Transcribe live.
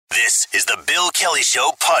This is the Bill Kelly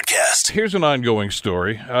Show podcast. Here's an ongoing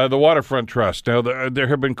story. The Waterfront Trust. Now, there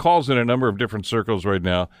have been calls in a number of different circles right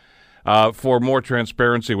now for more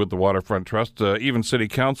transparency with the Waterfront Trust. Even City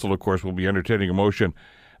Council, of course, will be entertaining a motion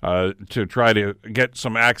to try to get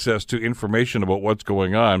some access to information about what's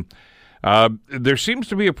going on. There seems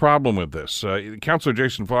to be a problem with this. Councillor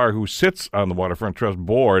Jason Farr, who sits on the Waterfront Trust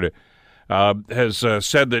board, has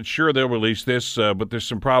said that, sure, they'll release this, but there's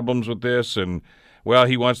some problems with this, and well,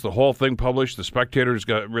 he wants the whole thing published. The Spectator's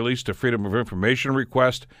got released a Freedom of Information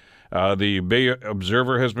request. The Bay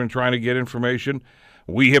Observer has been trying to get information.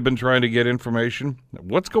 We have been trying to get information.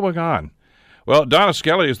 What's going on? Well, Donna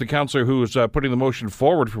Skelly is the councillor who is putting the motion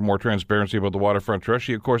forward for more transparency about the Waterfront Trust.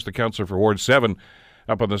 She, of course, the councillor for Ward 7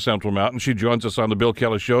 up on the Central Mountain. She joins us on the Bill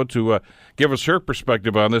Kelly Show to give us her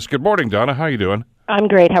perspective on this. Good morning, Donna. How are you doing? I'm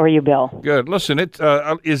great. How are you, Bill? Good. Listen, it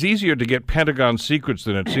is easier to get Pentagon secrets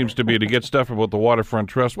than it seems to be to get stuff about the Waterfront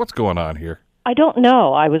Trust. What's going on here? I don't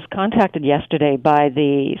know. I was contacted yesterday by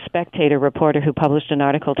the Spectator reporter who published an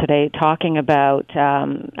article today talking about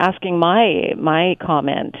asking my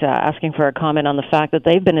comment, asking for a comment on the fact that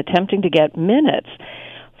they've been attempting to get minutes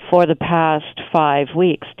for the past 5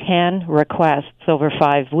 weeks, 10 requests over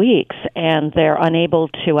 5 weeks, and they're unable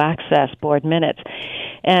to access board minutes.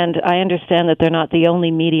 And I understand that they're not the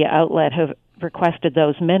only media outlet who have requested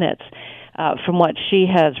those minutes. From what she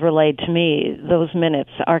has relayed to me, those minutes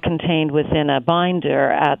are contained within a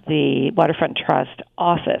binder at the Waterfront Trust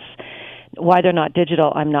office. Why they're not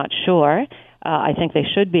digital, I'm not sure. I think they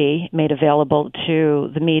should be made available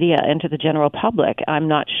to the media and to the general public. I'm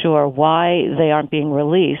not sure why they aren't being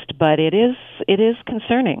released, but it is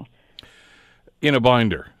concerning. In a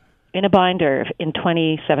binder? In a binder in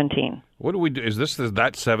 2017. What do we do? Is this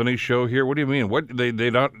that 70s show here? What do you mean? What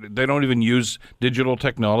they don't even use digital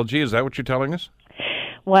technology? Is that what you're telling us?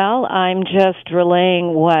 Well, I'm just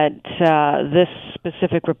relaying what this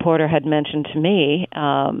specific reporter had mentioned to me.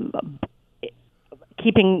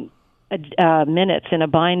 Keeping minutes in a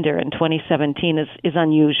binder in 2017 is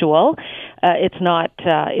unusual. It's not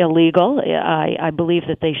illegal. I believe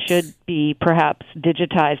that they should be perhaps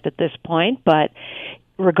digitized at this point, but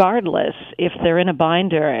regardless, if they're in a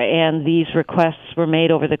binder and these requests were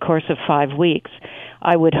made over the course of 5 weeks,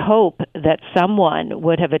 I would hope that someone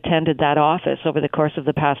would have attended that office over the course of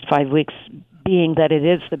the past 5 weeks, being that it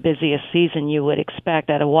is the busiest season you would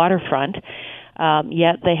expect at a waterfront,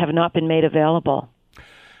 yet they have not been made available.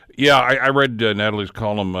 Yeah, I read Natalie's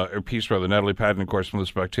column, or piece rather, Natalie Patton, of course, from The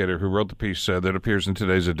Spectator, who wrote the piece that appears in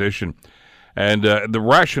today's edition. And the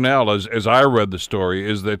rationale, as I read the story,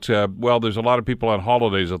 is that, there's a lot of people on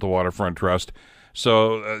holidays at the Waterfront Trust,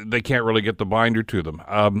 so they can't really get the binder to them.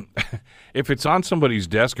 If it's on somebody's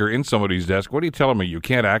desk or in somebody's desk, what are you telling me? You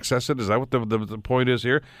can't access it? Is that what the point is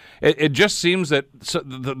here? It just seems that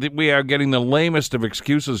we are getting the lamest of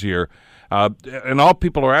excuses here, and all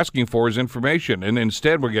people are asking for is information, and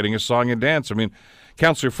instead we're getting a song and dance. I mean,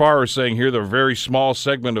 Councillor Farr is saying here they're a very small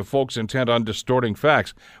segment of folks intent on distorting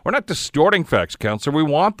facts. We're not distorting facts, Councillor. We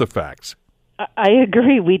want the facts. I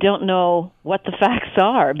agree. We don't know what the facts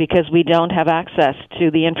are because we don't have access to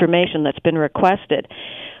the information that's been requested.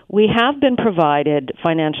 We have been provided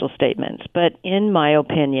financial statements, but in my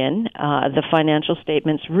opinion, the financial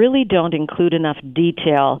statements really don't include enough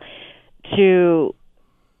detail to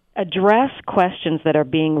address questions that are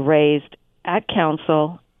being raised at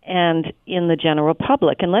council and in the general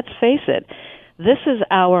public. And let's face it, this is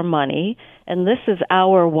our money and this is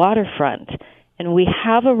our waterfront. And we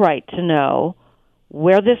have a right to know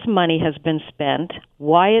where this money has been spent,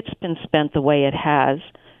 why it's been spent the way it has,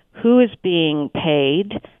 who is being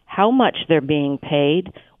paid, how much they're being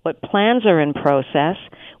paid, what plans are in process.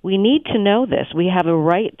 We need to know this. We have a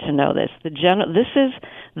right to know this.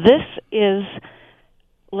 This is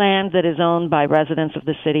land that is owned by residents of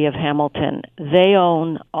the city of Hamilton. They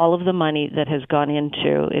own all of the money that has gone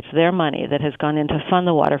into, it's their money that has gone into fund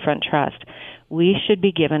the Waterfront Trust. We should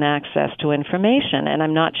be given access to information, and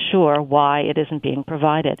I'm not sure why it isn't being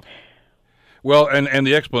provided. Well, and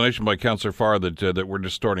the explanation by Councillor Farr that we're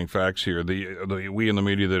distorting facts here, we in the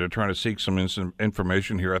media that are trying to seek some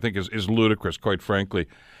information here, I think is ludicrous, quite frankly.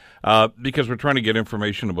 Because we're trying to get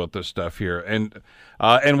information about this stuff here. And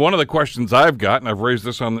one of the questions I've got, and I've raised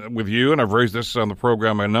this with you, and I've raised this on the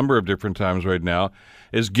program a number of different times right now,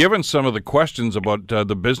 is given some of the questions about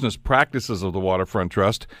the business practices of the Waterfront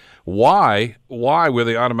Trust, why were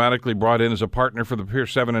they automatically brought in as a partner for the Pier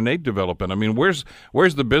 7 and 8 development? I mean, where's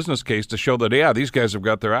the business case to show that, yeah, these guys have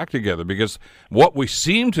got their act together? Because what we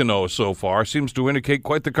seem to know so far seems to indicate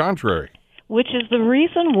quite the contrary. Which is the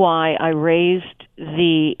reason why I raised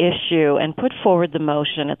the issue and put forward the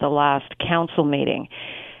motion at the last council meeting.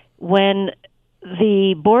 when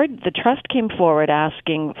the trust came forward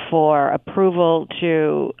asking for approval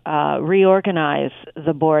to reorganize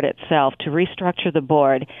the board itself, to restructure the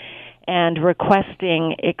board, and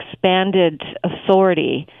requesting expanded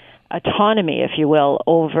authority, autonomy, if you will,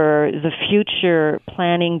 over the future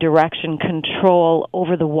planning, direction, control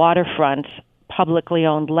over the waterfront, publicly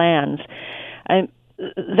owned lands.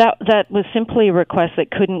 That was simply a request that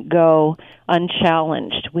couldn't go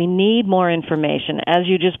unchallenged. We need more information. As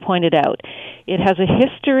you just pointed out, it has a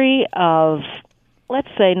history of, let's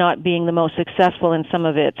say, not being the most successful in some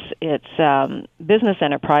of its business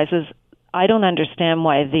enterprises. I don't understand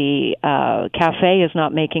why the cafe is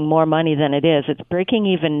not making more money than it is. It's breaking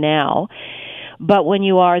even now. But when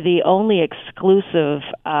you are the only exclusive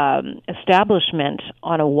establishment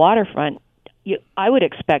on a waterfront, I would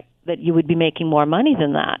expect that you would be making more money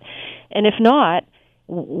than that. And if not,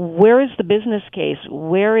 where is the business case?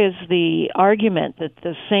 Where is the argument that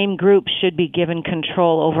the same group should be given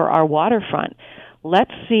control over our waterfront?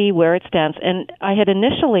 Let's see where it stands. And I had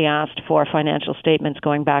initially asked for financial statements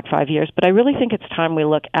going back 5 years, but I really think it's time we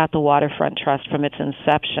look at the Waterfront Trust from its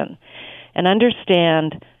inception and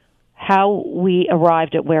understand how we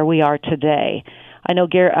arrived at where we are today. I know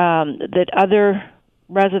that other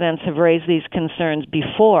residents have raised these concerns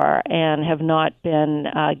before and have not been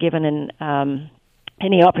given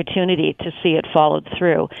any opportunity to see it followed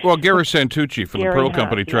through. Well, Gary Santucci from the Pearl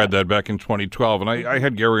Company tried yeah. that back in 2012, and I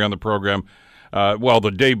had Gary on the program,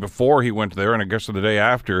 the day before he went there, and I guess the day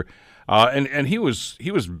after, and he was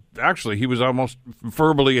almost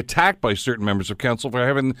verbally attacked by certain members of council for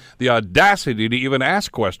having the audacity to even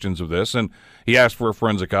ask questions of this, and he asked for a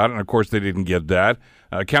forensic audit, and of course they didn't get that.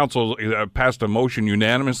 Council passed a motion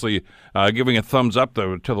unanimously giving a thumbs up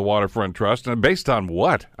to the Waterfront Trust, and based on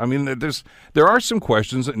what? I mean, there are some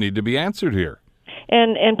questions that need to be answered here.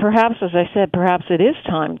 And perhaps, as I said, perhaps it is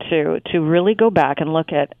time to really go back and look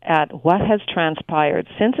at what has transpired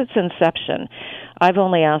since its inception. I've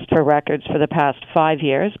only asked for records for the past 5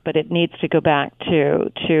 years, but it needs to go back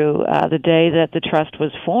to the day that the trust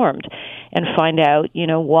was formed and find out,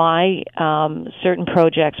 why certain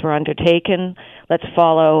projects were undertaken. Let's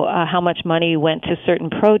follow how much money went to certain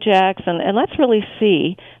projects, and let's really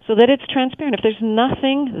see so that it's transparent. If there's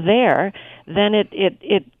nothing there, then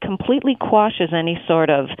it completely quashes any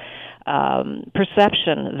sort of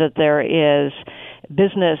perception that there is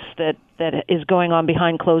business that is going on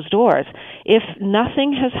behind closed doors. If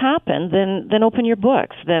nothing has happened, then open your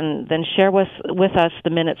books. Then share with us the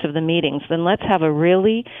minutes of the meetings. Then let's have a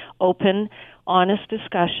really open, honest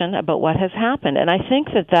discussion about what has happened. And I think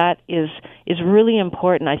that is really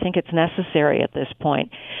important. I think it's necessary at this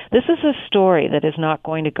point. This is a story that is not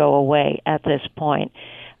going to go away at this point.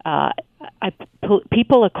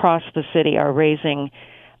 People across the city are raising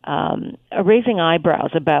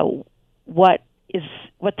eyebrows about what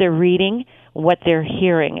they're reading, what they're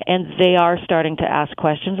hearing, and they are starting to ask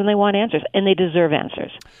questions, and they want answers, and they deserve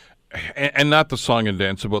answers. And not the song and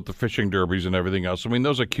dance about the fishing derbies and everything else. I mean,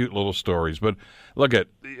 those are cute little stories, but look at,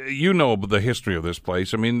 the history of this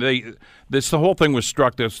place. I mean, the whole thing was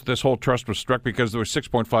struck, this whole trust was struck because there was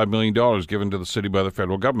 $6.5 million given to the city by the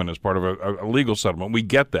federal government as part of a legal settlement. We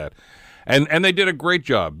get that. And they did a great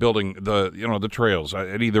job building the trails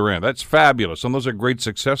at either end. That's fabulous, and those are great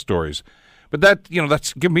success stories. But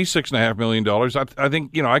that's give me $6.5 million. I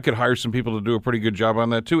think I could hire some people to do a pretty good job on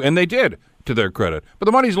that too, and they did, to their credit. But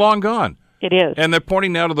the money's long gone. It is. And they're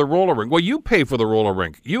pointing now to the roller rink. Well, you pay for the roller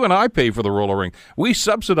rink. You and I pay for the roller rink. We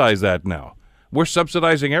subsidize that now. We're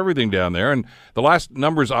subsidizing everything down there. And the last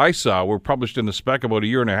numbers I saw were published in the Spec about a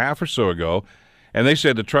year and a half or so ago, and they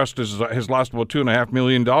said the trust has lost about $2.5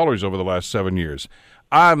 million over the last 7 years.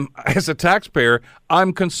 As a taxpayer,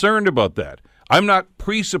 I'm concerned about that. I'm not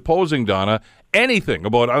presupposing, Donna, anything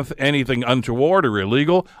about anything untoward or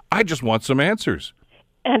illegal. I just want some answers.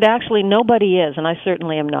 And actually, nobody is, and I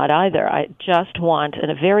certainly am not either. I just want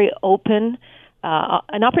a very open,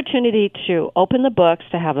 an opportunity to open the books,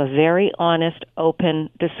 to have a very honest, open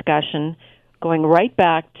discussion, going right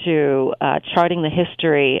back to charting the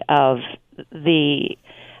history of the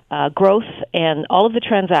growth and all of the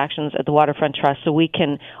transactions at the Waterfront Trust, so we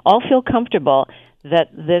can all feel comfortable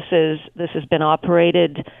that this has been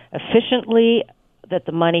operated efficiently, that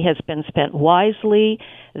the money has been spent wisely,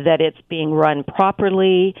 that it's being run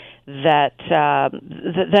properly, that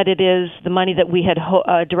it is the money that we had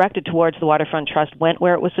directed towards the Waterfront Trust went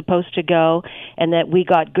where it was supposed to go, and that we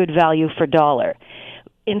got good value for dollar.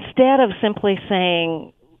 Instead of simply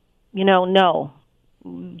saying, no,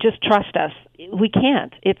 just trust us, we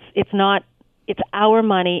can't. It's not. It's our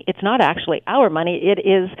money. It's not actually our money. It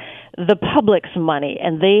is the public's money,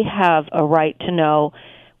 and they have a right to know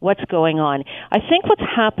what's going on. I think what's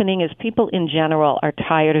happening is people in general are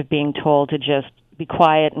tired of being told to just be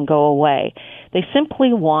quiet and go away. They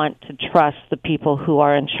simply want to trust the people who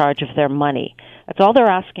are in charge of their money. That's all they're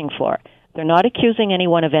asking for. They're not accusing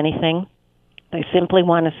anyone of anything. They simply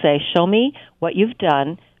want to say, show me what you've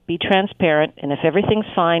done, be transparent, and if everything's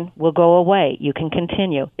fine, we'll go away. You can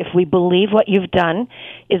continue. If we believe what you've done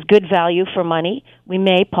is good value for money, we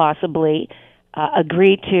may possibly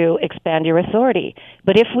agree to expand your authority.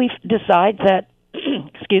 But if we decide that,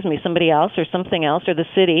 somebody else or something else or the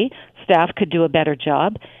city staff could do a better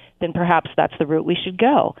job, then perhaps that's the route we should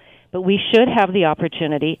go. But we should have the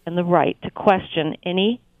opportunity and the right to question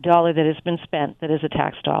any dollar that has been spent that is a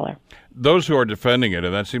tax dollar. Those who are defending it,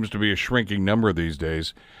 and that seems to be a shrinking number these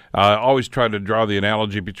days, always try to draw the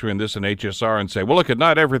analogy between this and HSR and say, well, look,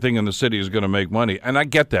 not everything in the city is going to make money. And I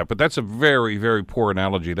get that, but that's a very, very poor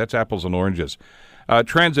analogy. That's apples and oranges.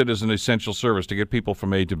 Transit is an essential service to get people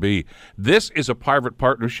from A to B. This is a private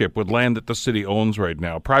partnership with land that the city owns right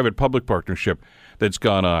now, a private-public partnership that's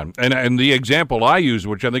gone on. And the example I use,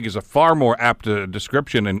 which I think is a far more apt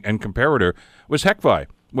description and comparator, was HECVI,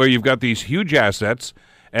 where you've got these huge assets,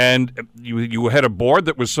 and you had a board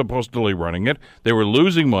that was supposedly running it. They were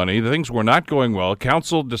losing money. Things were not going well.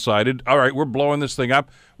 Council decided, all right, we're blowing this thing up.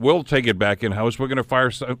 We'll take it back in-house. We're going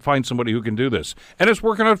to find somebody who can do this. And it's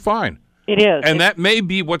working out fine. It is. And that may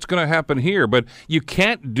be what's going to happen here, but you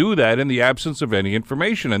can't do that in the absence of any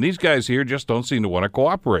information. And these guys here just don't seem to want to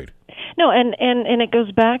cooperate. No, and it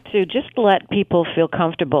goes back to just let people feel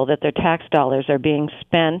comfortable that their tax dollars are being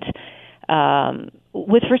spent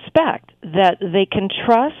with respect, that they can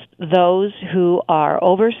trust those who are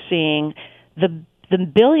overseeing the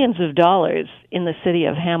billions of dollars in the city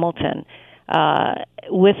of Hamilton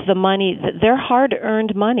with the money, their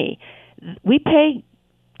hard-earned money. We pay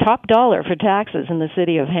top dollar for taxes in the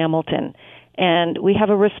city of Hamilton, and we have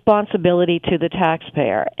a responsibility to the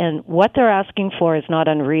taxpayer. And what they're asking for is not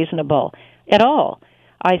unreasonable at all.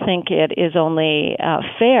 I think it is only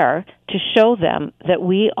fair to show them that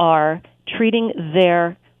we are treating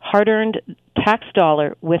their hard-earned tax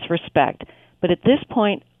dollar with respect. But at this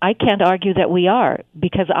point, I can't argue that we are,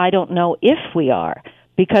 because I don't know if we are,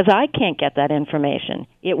 because I can't get that information.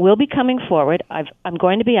 It will be coming forward. I'm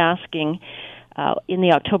going to be asking in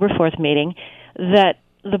the October 4th meeting that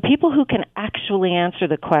the people who can actually answer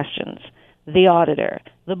the questions, the auditor,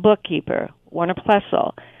 the bookkeeper, Warner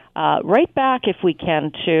Plessel, right back, if we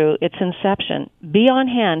can, to its inception, be on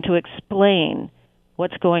hand to explain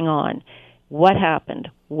what's going on, what happened,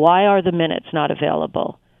 why are the minutes not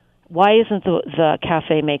available, why isn't the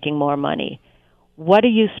cafe making more money, what are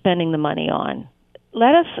you spending the money on?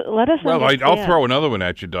 Let us. Well, understand. I'll throw another one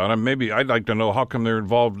at you, Donna. Maybe I'd like to know how come they're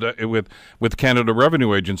involved with Canada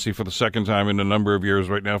Revenue Agency for the second time in a number of years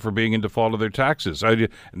right now for being in default of their taxes. I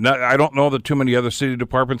don't know that too many other city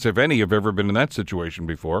departments, if any, have ever been in that situation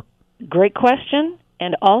before. Great question.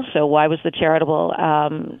 And also, why was the charitable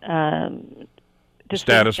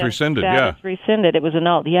status rescinded? Rescinded. It was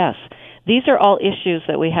annulled. Yes, these are all issues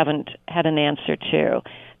that we haven't had an answer to.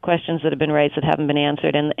 Questions that have been raised that haven't been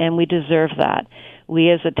answered, and we deserve that. We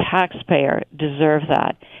as a taxpayer deserve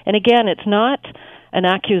that. And again, it's not an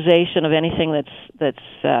accusation of anything that's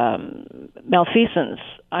malfeasance.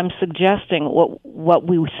 I'm suggesting what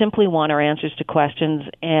we simply want are answers to questions,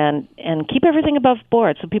 and keep everything above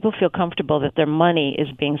board so people feel comfortable that their money is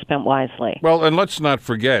being spent wisely. Well, and let's not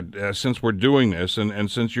forget, since we're doing this, and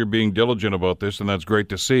since you're being diligent about this, and that's great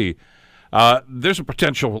to see, there's a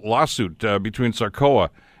potential lawsuit between Sarcoa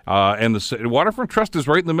and the Waterfront Trust is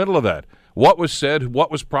right in the middle of that. What was said, what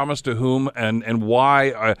was promised to whom, and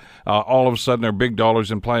why all of a sudden are big dollars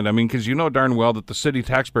implied. I mean, because you know darn well that the city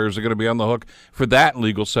taxpayers are going to be on the hook for that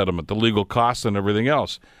legal settlement, the legal costs and everything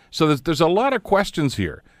else. So there's a lot of questions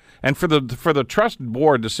here. And for the trust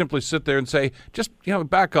board to simply sit there and say, just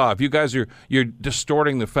back off. You guys you're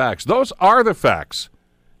distorting the facts. Those are the facts.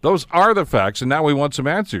 Those are the facts, and now we want some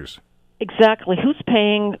answers. Exactly. Who's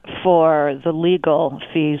paying for the legal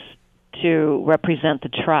fees to represent the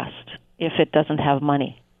trust if it doesn't have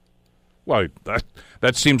money? Well,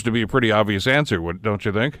 that seems to be a pretty obvious answer, don't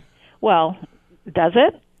you think? Well, does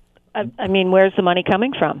it? I mean, where's the money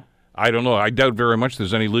coming from? I don't know. I doubt very much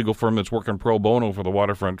there's any legal firm that's working pro bono for the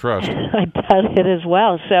Waterfront Trust. I doubt it as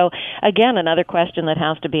well. So, again, another question that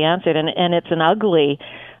has to be answered, and it's an ugly,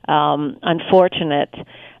 unfortunate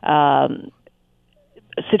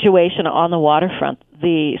situation on the waterfront.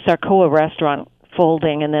 The Sarcoa restaurant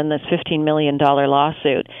folding, and then this $15 million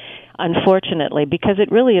lawsuit. Unfortunately, because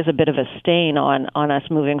it really is a bit of a stain on us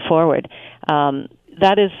moving forward.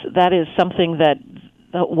 That is something that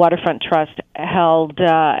the Waterfront Trust held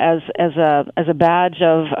as a badge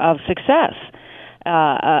of success,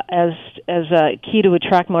 as a key to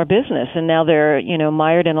attract more business, and now they're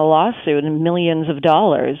mired in a lawsuit and millions of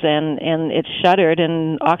dollars, and it's shuttered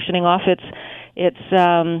and auctioning off its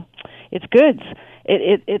goods.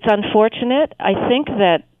 It's unfortunate. I think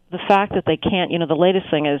that the fact that they can't, the latest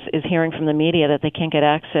thing is hearing from the media that they can't get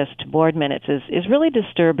access to board minutes is really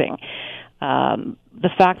disturbing. The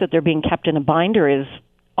fact that they're being kept in a binder is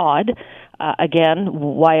odd. Again,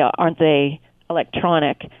 why aren't they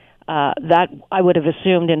electronic? That I would have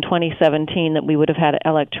assumed in 2017 that we would have had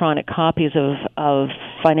electronic copies of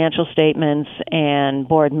financial statements and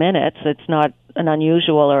board minutes. It's not an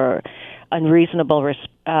unusual or unreasonable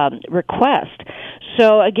request.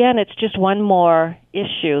 So again, it's just one more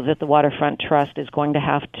issue that the Waterfront Trust is going to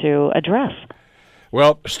have to address.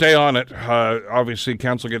 Well, stay on it. Obviously,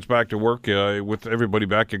 Council gets back to work with everybody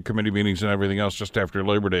back in committee meetings and everything else just after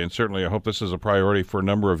Labor Day, and certainly I hope this is a priority for a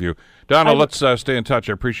number of you. Donna, let's stay in touch.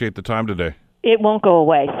 I appreciate the time today. It won't go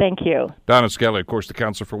away. Thank you. Donna Skelly, of course, the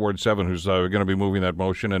councillor for Ward 7, who's going to be moving that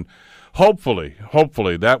motion, and hopefully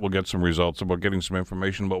that will get some results about getting some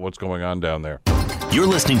information about what's going on down there. You're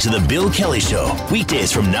listening to The Bill Kelly Show,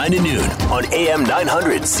 weekdays from 9 to noon on AM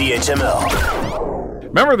 900 CHML.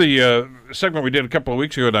 Remember the segment we did a couple of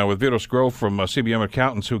weeks ago now with Vito Scro from CBM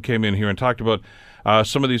Accountants, who came in here and talked about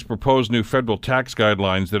some of these proposed new federal tax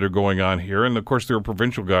guidelines that are going on here, and of course there are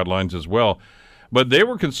provincial guidelines as well. But they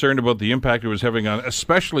were concerned about the impact it was having on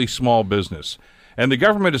especially small business. And the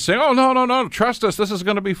government is saying, oh, no, trust us, this is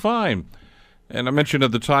going to be fine. And I mentioned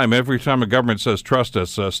at the time, every time a government says trust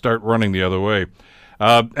us, start running the other way.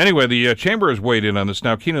 Anyway, the Chamber has weighed in on this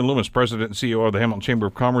now. Keenan Loomis, President and CEO of the Hamilton Chamber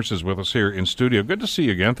of Commerce, is with us here in studio. Good to see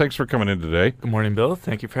you again. Thanks for coming in today. Good morning, Bill.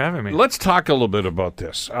 Thank you for having me. Let's talk a little bit about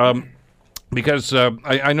this. Because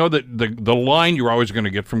I know that the line you're always going to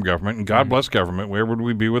get from government, and God bless government, where would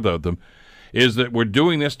we be without them, is that we're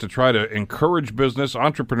doing this to try to encourage business,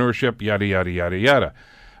 entrepreneurship, yada, yada, yada, yada.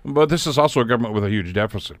 But this is also a government with a huge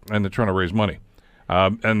deficit, and they're trying to raise money.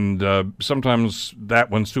 And sometimes that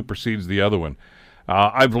one supersedes the other one.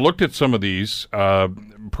 I've looked at some of these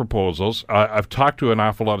proposals. I've talked to an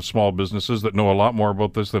awful lot of small businesses that know a lot more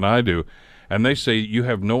about this than I do, and they say you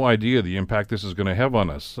have no idea the impact this is going to have on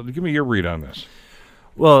us. So give me your read on this.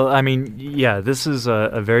 Well, I mean, yeah, this is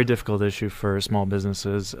a very difficult issue for small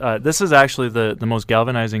businesses. This is actually the most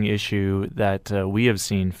galvanizing issue that we have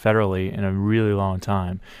seen federally in a really long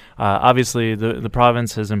time. Obviously, the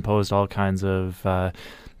province has imposed all kinds of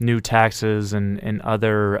new taxes and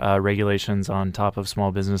other regulations on top of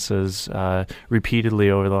small businesses repeatedly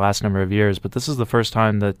over the last number of years. But this is the first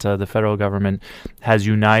time that the federal government has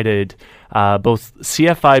united both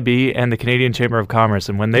CFIB and the Canadian Chamber of Commerce.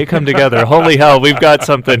 And when they come together, holy hell, we've got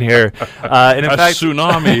something here. And in fact,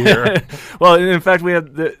 tsunami here. Well, in fact,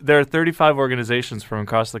 there are 35 organizations from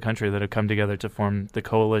across the country that have come together to form the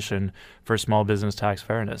Coalition for Small Business Tax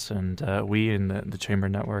Fairness. And we in the Chamber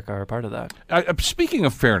Network are a part of that. Speaking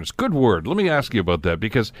of fairness, good word. Let me ask you about that,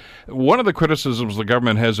 because one of the criticisms the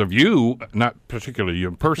government has of you, not particularly you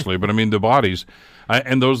personally, but I mean the bodies,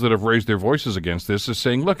 and those that have raised their voices against this, is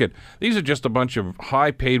saying, look, these are just a bunch of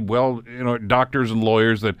high-paid, doctors and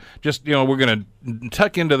lawyers that just, we're going to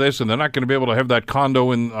tuck into this, and they're not going to be able to have that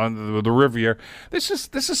condo on the Riviera. This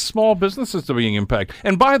is small businesses that are being impacted.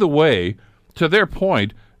 And by the way, to their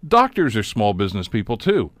point, doctors are small business people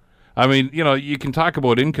too. I mean, you can talk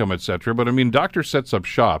about income, etc., but I mean, doctor sets up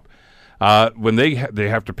shop. When they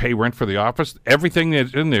have to pay rent for the office, everything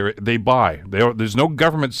that's in there they buy. There's no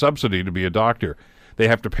government subsidy to be a doctor. They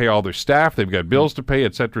have to pay all their staff. They've got bills to pay,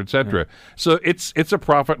 et cetera, et cetera. So it's a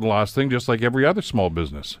profit and loss thing, just like every other small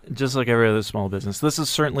business. Just like every other small business. This is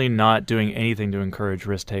certainly not doing anything to encourage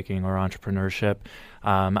risk-taking or entrepreneurship.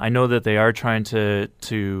 I know that they are trying to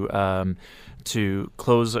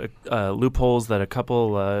close loopholes that a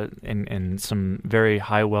couple and some very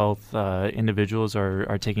high wealth individuals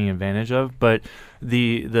are taking advantage of, but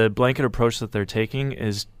the blanket approach that they're taking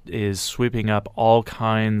is sweeping up all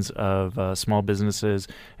kinds of small businesses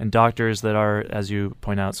and doctors that are, as you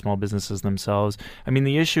point out, small businesses themselves. I mean,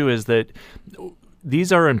 the issue is that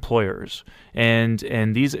these are employers, and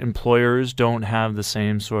these employers don't have the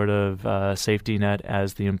same sort of safety net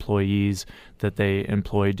as the employees that they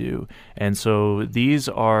employ do. And so these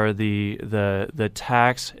are the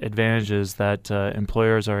tax advantages that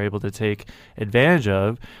employers are able to take advantage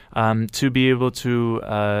of to be able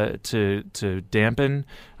to dampen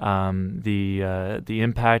the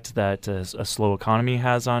impact that a slow economy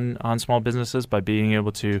has on small businesses by being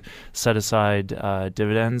able to set aside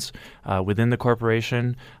dividends within the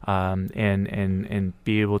corporation and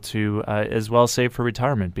be able to as well save for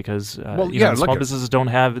retirement because small businesses don't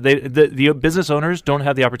have the business owners don't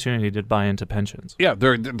have the opportunity to buy into pensions. Yeah,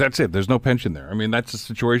 that's it. There's no pension there. I mean, that's the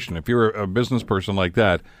situation. If you're a business person like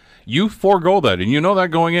that, you forego that, and you know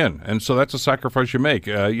that going in, and so that's a sacrifice you make.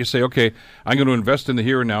 You say, okay, I'm going to invest in the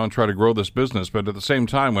here and now and try to grow this business, but at the same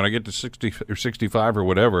time, when I get to 60 or 65 or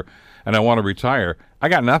whatever, and I want to retire, I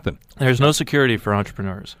got nothing. There's no security for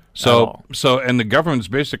entrepreneurs. So and the government's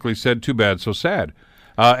basically said, too bad, so sad.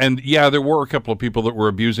 And there were a couple of people that were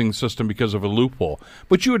abusing the system because of a loophole.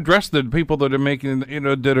 But you address the people that are making,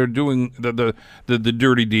 that are doing the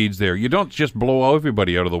dirty deeds there. You don't just blow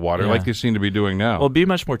everybody out of the water like they seem to be doing now. Well, be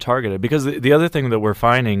much more targeted because the other thing that we're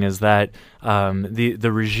finding is that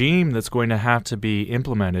the regime that's going to have to be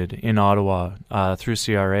implemented in Ottawa through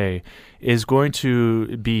CRA is going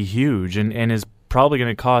to be huge and is probably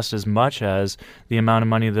going to cost as much as the amount of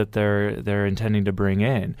money that they're intending to bring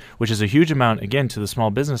in, which is a huge amount, again, to the small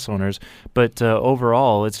business owners. But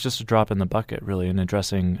overall, it's just a drop in the bucket, really, in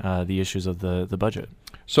addressing the issues of the budget.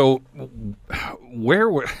 So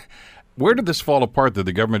where did this fall apart that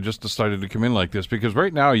the government just decided to come in like this? Because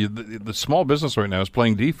right now, the small business right now is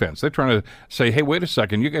playing defense. They're trying to say, hey, wait a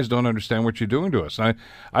second, you guys don't understand what you're doing to us. And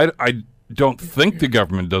I don't think the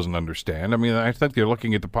government doesn't understand. I mean, I think they're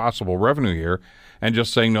looking at the possible revenue here and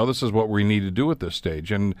just saying, no, this is what we need to do at this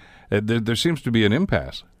stage. And there seems to be an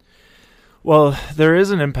impasse. Well, there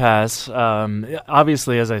is an impasse.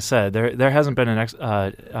 Obviously, as I said, there hasn't been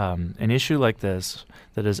an issue like this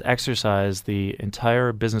that has exercised the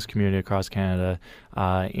entire business community across Canada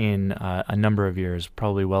in a number of years,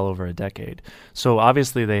 probably well over a decade. So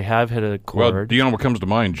obviously, they have hit a chord. Well, do you know what comes to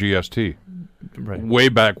mind? GST. Right. Way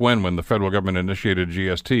back when the federal government initiated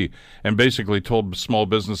GST and basically told small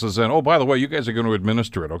businesses then, oh, by the way, you guys are going to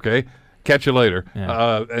administer it, okay? Catch you later.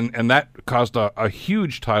 Yeah. And that caused a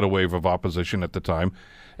huge tidal wave of opposition at the time,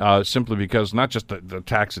 simply because not just the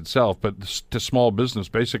tax itself, but to small business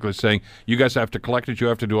basically saying, you guys have to collect it, you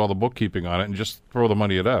have to do all the bookkeeping on it, and just throw the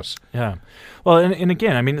money at us. Yeah. Well, and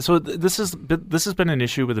again, I mean, so this has been an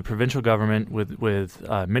issue with the provincial government, with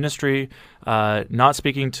ministry, not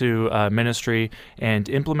speaking to ministry, and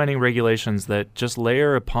implementing regulations that just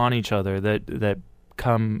layer upon each other that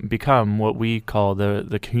become what we call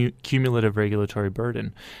the cumulative regulatory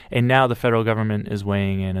burden. And now the federal government is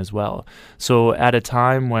weighing in as well. So at a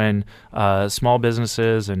time when small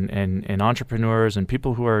businesses and entrepreneurs and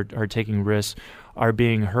people who are taking risks are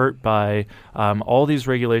being hurt by all these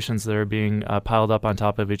regulations that are being piled up on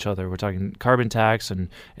top of each other. We're talking carbon tax and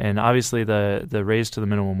obviously the raise to the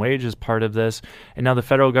minimum wage is part of this. And now the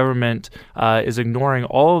federal government is ignoring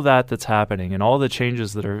all of that's happening and all the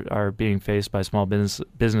changes that are being faced by small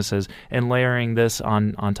businesses and layering this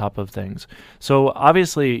on top of things. So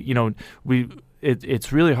obviously,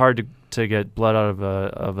 it's really hard to get blood out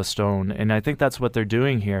of a stone, and I think that's what they're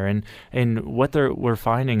doing here. And what we're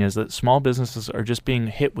finding is that small businesses are just being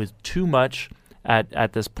hit with too much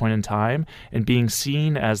at this point in time and being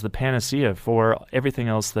seen as the panacea for everything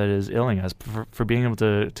else that is ailing us, for being able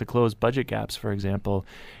to close budget gaps, for example.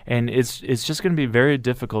 And it's just going to be very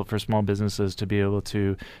difficult for small businesses to be able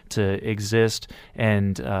to exist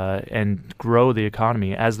and grow the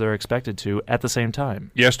economy as they're expected to at the same time.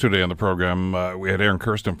 Yesterday on the program, we had Aaron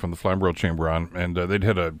Kirsten from the Flamborough Chamber on, and they'd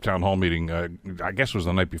had a town hall meeting, I guess it was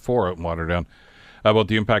the night before out in Waterdown, about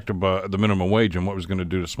the impact of the minimum wage and what it was going to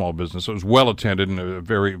do to small business. It was well attended and a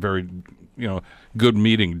very, very, good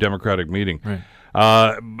meeting, democratic meeting. Right.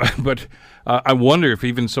 But I wonder if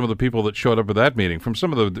even some of the people that showed up at that meeting, from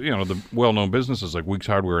some of the the well-known businesses like Weeks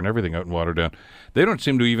Hardware and everything out in Waterdown, they don't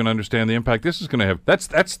seem to even understand the impact this is going to have.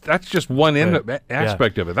 That's just one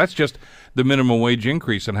aspect of it. That's just the minimum wage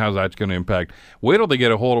increase and how that's going to impact. Wait till they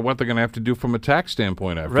get a hold of what they're going to have to do from a tax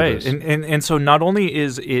standpoint after this. Right, and so not only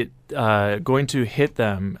is it going to hit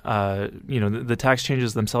them, the tax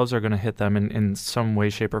changes themselves are going to hit them in some way,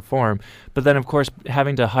 shape, or form, but then, of course,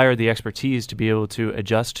 having to hire the expertise to be able to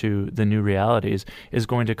adjust to the new realities is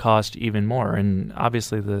going to cost even more, and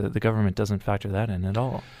obviously the government doesn't factor that in at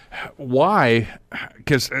all. Why?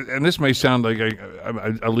 And this may sound like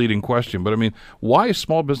a leading question, but I mean, why is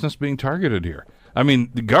small business being targeted here? I mean,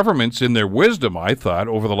 the governments, in their wisdom, I thought,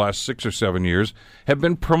 over the last 6 or 7 years, have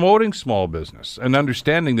been promoting small business and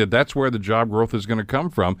understanding that that's where the job growth is going to come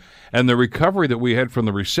from. And the recovery that we had from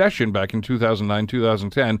the recession back in 2009,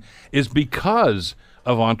 2010 is because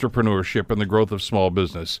of entrepreneurship and the growth of small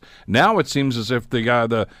business. Now it seems as if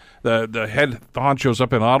the head honchos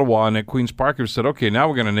up in Ottawa and at Queen's Park have said, okay, now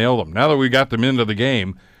we're going to nail them. Now that we got them into the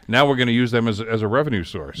game, now we're going to use them as a revenue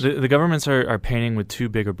source. The governments are painting with too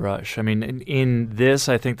big a brush. I mean, in this,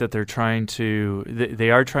 I think that they're trying to they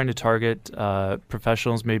are trying to target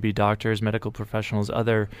professionals, maybe doctors, medical professionals,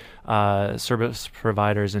 other service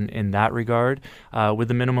providers in that regard. With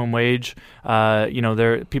the minimum wage,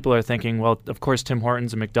 people are thinking, well, of course, Tim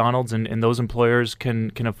Hortons and McDonald's and those employers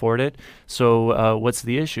can afford it. So what's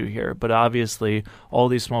the issue here? But obviously, all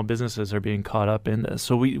these small businesses are being caught up in this.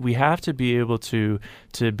 So we have to be able to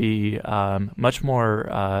be much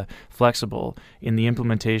more flexible in the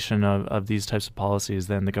implementation of these types of policies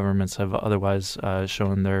than the governments have otherwise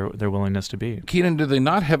shown their willingness to be. Keenan, do they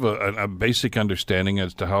not have a basic understanding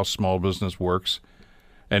as to how small business works?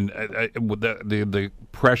 And the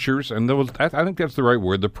pressures, and I think that's the right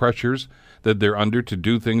word, the pressures that they're under to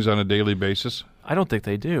do things on a daily basis? I don't think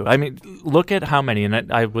they do. I mean, look at how many,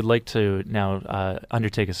 and I would like to now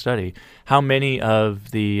undertake a study, how many of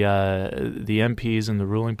the MPs in the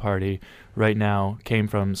ruling party right now came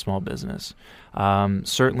from small business.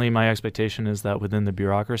 Certainly my expectation is that within the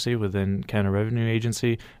bureaucracy, within Canada Revenue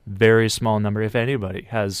Agency, very small number, if anybody,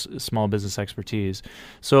 has small business expertise.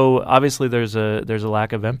 So obviously there's a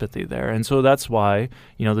lack of empathy there. And so that's why,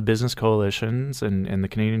 the business coalitions and the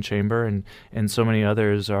Canadian Chamber and so many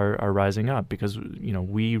others are rising up, because,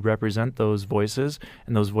 we represent those voices,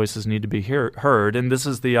 and those voices need to be heard. And this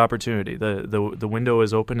is the opportunity. The window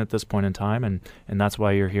is open at this point in time, and that's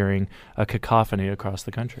why you're hearing a cacophony across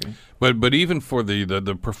the country. But even for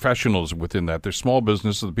the professionals within that, there's small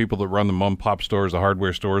businesses, the people that run the mom-pop stores, the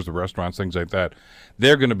hardware stores, the restaurants, things like that,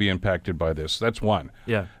 they're going to be impacted by this. That's one.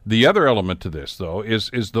 Yeah. The other element to this, though, is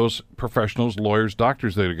those professionals, lawyers,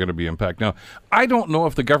 doctors that are going to be impacted. Now, I don't know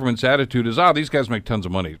if the government's attitude is, these guys make tons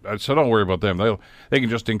of money, so don't worry about them. They can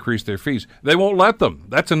just increase their fees. They won't let them.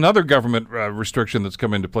 That's another government restriction that's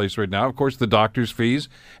come into place right now. Of course, the doctors' fees,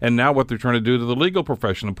 and now what they're trying to do to the legal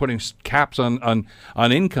profession and putting caps on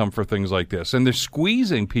income for things like this. And they're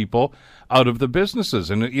squeezing people out of the businesses.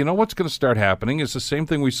 And you know what's going to start happening is the same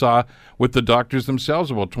thing we saw with the doctors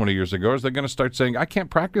themselves about 20 years ago, is they're going to start saying, I can't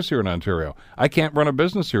practice here in Ontario. I can't run a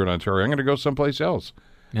business here in Ontario. I'm going to go someplace else.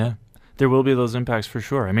 Yeah. There will be those impacts for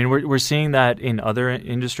sure. I mean, we're seeing that in other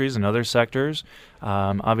industries and other sectors.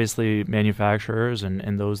 Obviously, manufacturers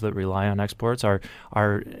and those that rely on exports are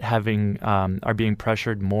being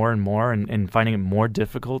pressured more and more, and finding it more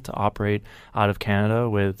difficult to operate out of Canada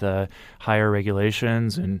with higher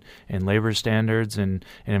regulations and labor standards and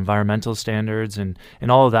environmental standards and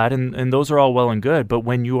all of that. And those are all well and good. But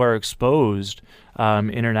when you are exposed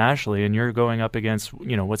internationally, and you're going up against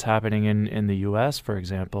what's happening in the U.S., for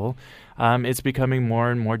example, it's becoming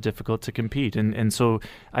more and more difficult to compete. And so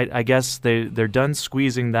I guess they're done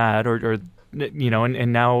squeezing that, or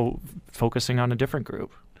and now focusing on a different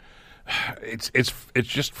group. It's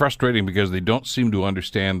just frustrating because they don't seem to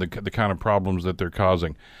understand the kind of problems that they're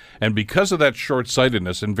causing. And because of that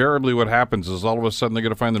short-sightedness, invariably what happens is all of a sudden they're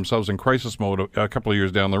going to find themselves in crisis mode a couple of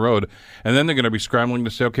years down the road, and then they're going to be scrambling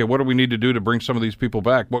to say, okay, what do we need to do to bring some of these people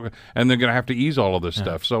back? And they're going to have to ease all of this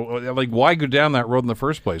stuff. So, why go down that road in the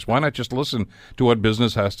first place? Why not just listen to what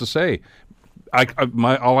business has to say?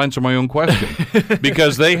 I'll answer my own question,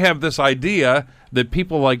 because they have this idea that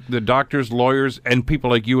people like the doctors, lawyers, and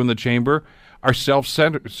people like you in the chamber are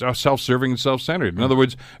self-serving and self-centered. In other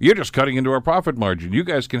words, you're just cutting into our profit margin. You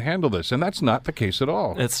guys can handle this, and that's not the case at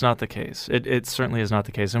all. It's not the case. It certainly is not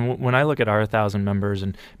the case. And when I look at our 1,000 members,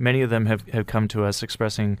 and many of them have come to us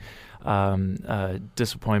expressing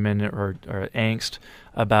disappointment or angst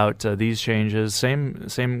about these changes.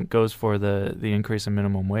 Same goes for the increase in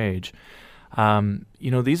minimum wage.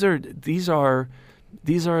 These are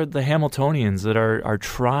the Hamiltonians that are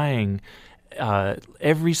trying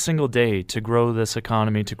every single day to grow this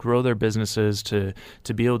economy, to grow their businesses, to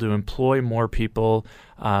be able to employ more people,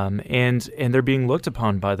 and they're being looked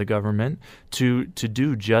upon by the government to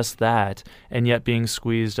do just that, and yet being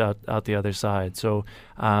squeezed out the other side. So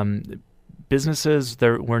businesses,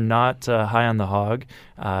 we're not high on the hog,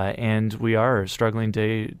 and we are struggling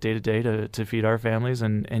day to day to feed our families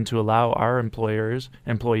and to allow our employees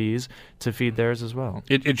to feed theirs as well.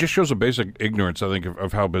 It just shows a basic ignorance, I think,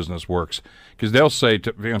 of how business works. Because they'll say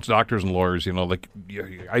to doctors and lawyers,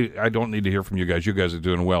 I don't need to hear from you guys. You guys are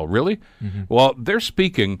doing well. Really? Mm-hmm. Well, they're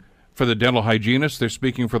speaking for the dental hygienists. They're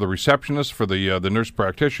speaking for the receptionists, for the nurse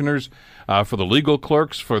practitioners, for the legal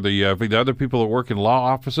clerks, for the other people that work in law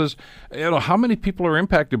offices. How many people are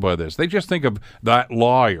impacted by this? They just think of that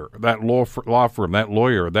lawyer, that law firm, that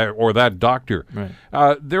lawyer, or that doctor. Right.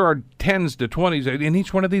 There are tens to 20s in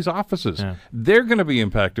each one of these offices. Yeah. They're going to be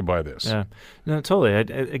impacted by this. Yeah, no, totally.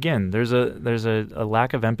 Again, there's a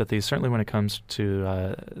lack of empathy, certainly when it comes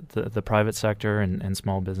to the private sector and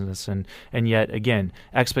small business, and yet again,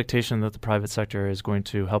 expectation that the private sector is going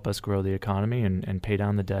to help us grow the economy and pay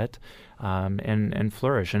down the debt, and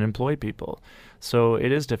flourish and employ people. So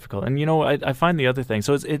it is difficult. And I find the other thing.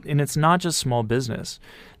 So it's not just small business.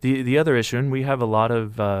 The other issue, and we have a lot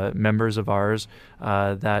of members of ours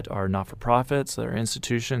that are not-for-profits, that are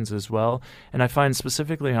institutions as well. And I find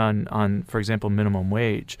specifically on for example, minimum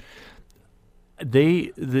wage,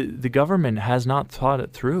 the government has not thought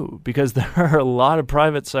it through, because there are a lot of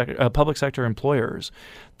public sector employers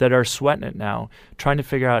that are sweating it now, trying to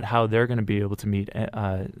figure out how they're going to be able to meet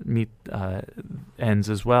ends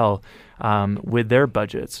as well with their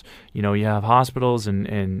budgets. You have hospitals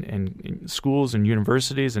and schools and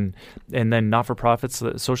universities and then not-for-profits,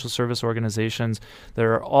 social service organizations that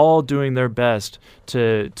are all doing their best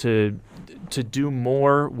to do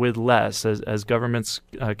more with less as governments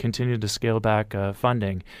continue to scale back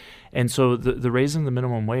funding. And so the raising the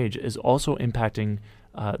minimum wage is also impacting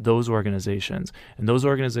those organizations, and those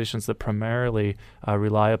organizations that primarily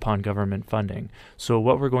rely upon government funding. So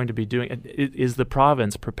what we're going to be doing is the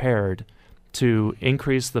province prepared to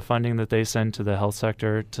increase the funding that they send to the health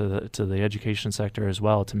sector, to the education sector as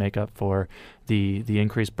well, to make up for the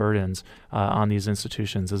increased burdens on these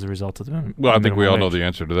institutions as a result of the minimum wage. Well, I think we all know the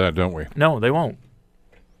answer to that, don't we? No, they won't.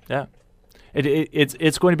 Yeah.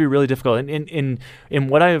 It's going to be really difficult. And in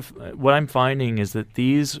what I'm finding is that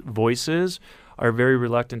these voices are very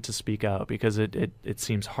reluctant to speak out, because it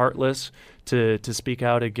seems heartless to speak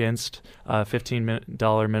out against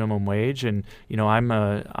 $15 minimum wage. And I'm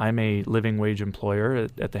a living wage employer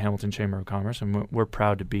at the Hamilton Chamber of Commerce, and we're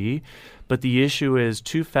proud to be. But the issue is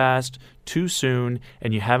too fast, too soon,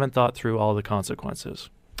 and you haven't thought through all the consequences.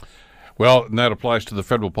 Well, and that applies to the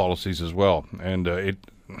federal policies as well. And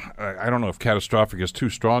I don't know if catastrophic is too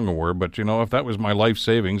strong a word, but if that was my life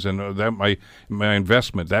savings and that my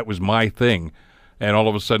investment, that was my thing, and all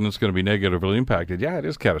of a sudden it's going to be negatively impacted, yeah, it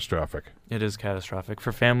is catastrophic. It is catastrophic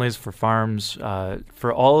for families, for farms,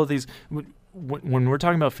 for all of these. When we're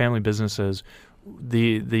talking about family businesses,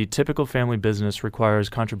 the typical family business requires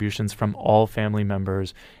contributions from all family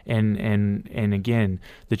members, and again,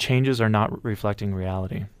 the changes are not reflecting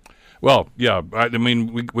reality. Well, yeah, I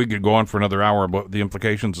mean, we could go on for another hour about the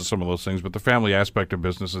implications of some of those things, but the family aspect of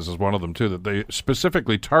businesses is one of them, too, that they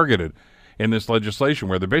specifically targeted in this legislation,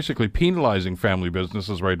 where they're basically penalizing family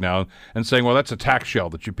businesses right now and saying, well, that's a tax shell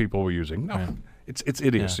that you people were using. No, it's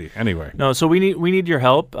idiocy. Yeah. Anyway. No, so we need your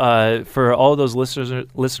help. For all those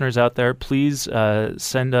listeners out there, please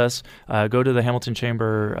send us, go to the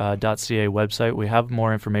hamiltonchamber.ca website. We have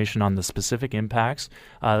more information on the specific impacts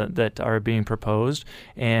that are being proposed,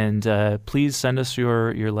 and please send us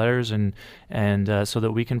your letters and so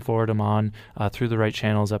that we can forward them on through the right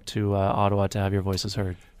channels up to Ottawa to have your voices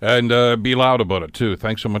heard. And be loud about it, too.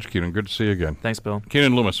 Thanks so much, Keenan. Good to see you again. Thanks, Bill.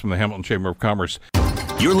 Keenan Loomis from the Hamilton Chamber of Commerce.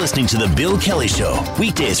 You're listening to The Bill Kelly Show,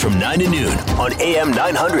 weekdays from 9 to noon on AM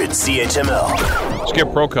 900 CHML. Skip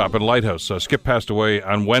Prokop in Lighthouse. Skip passed away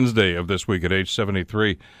on Wednesday of this week at age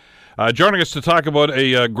 73. Joining us to talk about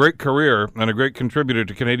a great career and a great contributor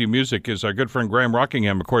to Canadian music is our good friend Graham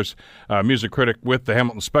Rockingham, of course, music critic with the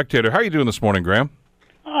Hamilton Spectator. How are you doing this morning, Graham?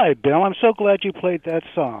 Hi, Bill. I'm so glad you played that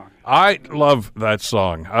song. I love that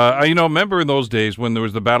song. Remember in those days when there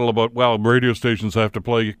was the battle about, radio stations have to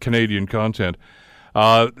play Canadian content.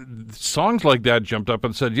 Songs like that jumped up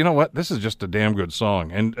and said, you know what, this is just a damn good song.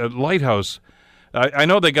 And Lighthouse, I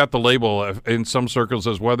know they got the label in some circles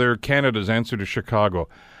as whether Canada's answer to Chicago.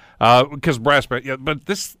 Because brass band, yeah, but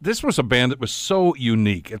this was a band that was so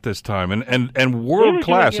unique at this time and world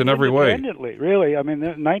class in every way. Independently, really. I mean,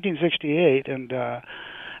 1968, and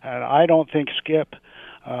I don't think Skip,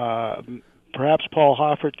 perhaps Paul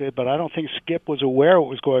Hoffert did, but I don't think Skip was aware what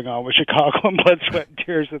was going on with Chicago and Blood, Sweat, and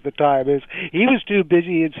Tears at the time. He was too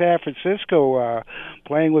busy in San Francisco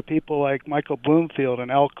playing with people like Michael Bloomfield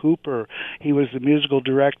and Al Cooper. He was the musical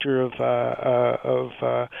director of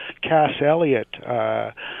Cass Elliot.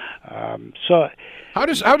 So, how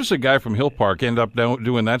does a guy from Hill Park end up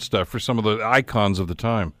doing that stuff for some of the icons of the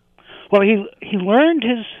time? Well, he learned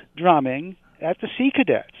his drumming at the Sea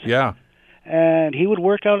Cadets. Yeah. And he would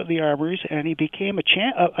work out at the Armories, and he became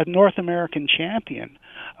a North American champion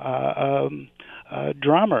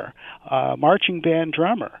drummer, marching band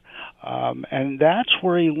drummer. and that's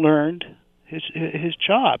where he learned his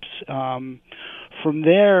chops. From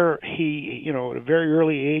there, he, at a very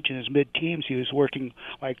early age in his mid-teens, he was working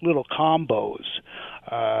like little combos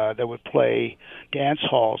that would play dance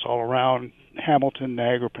halls all around Hamilton,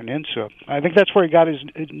 Niagara Peninsula. I think that's where he got his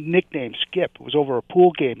nickname, Skip. It was over a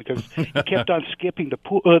pool game because he kept on skipping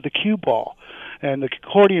the cue ball, and the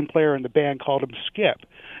accordion player in the band called him Skip,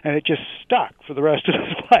 and it just stuck for the rest of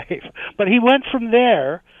his life. But he went from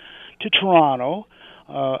there to Toronto,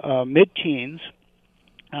 mid-teens.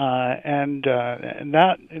 And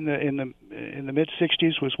that in the mid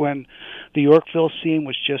 '60s was when the Yorkville scene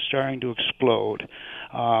was just starting to explode.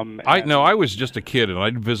 I was just a kid, and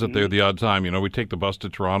I'd visit there the odd time. We'd take the bus to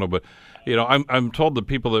Toronto, but I'm told that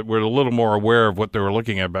people that were a little more aware of what they were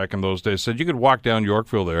looking at back in those days said you could walk down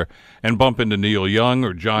Yorkville there and bump into Neil Young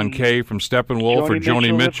or John Kay from Steppenwolf or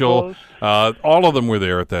Joni Mitchell. All of them were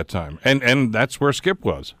there at that time, and that's where Skip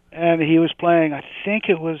was. And he was playing, I think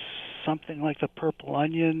it was something like the Purple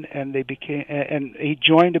Onion, and he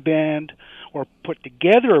joined a band or put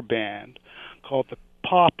together a band called the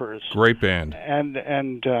Poppers. Great band. And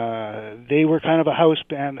they were kind of a house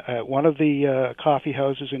band at one of the coffee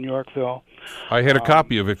houses in Yorkville. I had a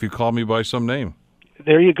copy of If You Call Me by Some Name.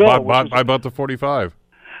 There you go. I bought the 45.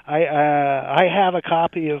 I have a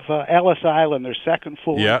copy of Ellis Island, their second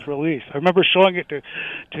full-length release. I remember showing it to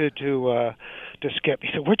Skip. He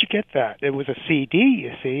said, "Where'd you get that?" It was a CD,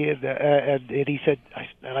 you see, and he said,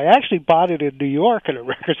 I actually bought it in New York at a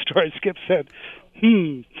record store. And Skip said,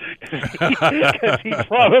 because he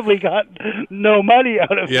probably got no money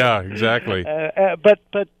out of it. Yeah, exactly. But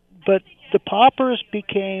the Poppers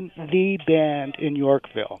became the band in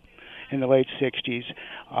Yorkville in the late '60s.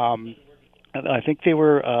 I think they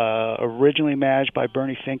were originally managed by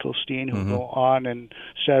Bernie Finkelstein, who go on and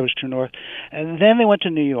established True North, and then they went to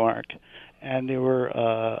New York, and they were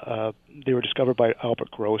discovered by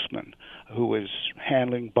Albert Grossman, who was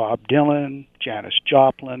handling Bob Dylan, Janis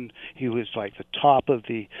Joplin. He was like the top of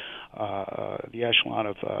the echelon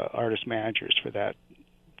of artist managers for that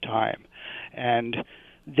time, and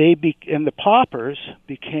the Poppers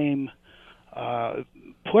became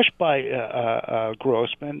pushed by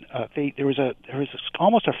Grossman. There was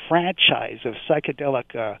almost a franchise of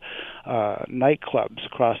psychedelic nightclubs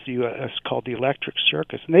across the U.S. called the Electric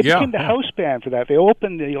Circus, and they became the house band for that. They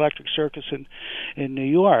opened the Electric Circus in New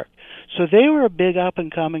York, so they were a big up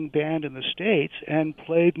and coming band in the States and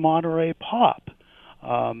played Monterey pop,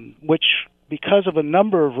 which, because of a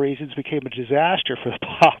number of reasons, became a disaster for the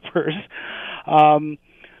Poppers.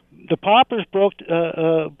 The Poppers broke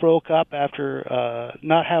up after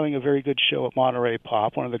not having a very good show at Monterey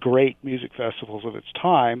Pop, one of the great music festivals of its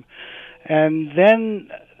time, and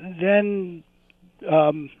then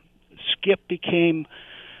Skip became.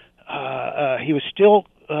 He was still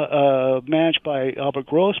managed by Albert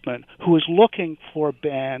Grossman, who was looking for a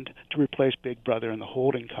band to replace Big Brother and the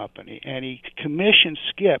Holding Company, and he commissioned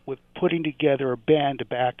Skip with putting together a band to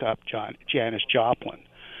back up Janis Joplin.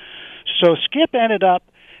 So Skip ended up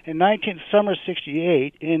in summer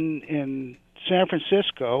 '68 in San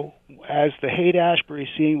Francisco as the Haight-Ashbury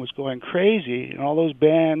scene was going crazy, and all those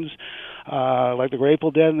bands like the Grateful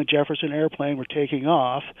Dead and the Jefferson Airplane were taking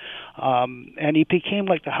off, and he became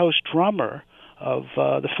like the house drummer of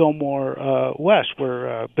the Fillmore West,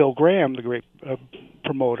 where Bill Graham, the great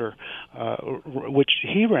promoter, which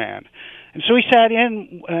he ran. And so he sat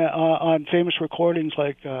in on famous recordings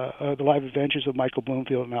like The Live Adventures of Michael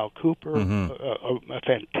Bloomfield and Al Cooper, a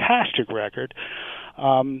fantastic record.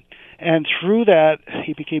 And through that,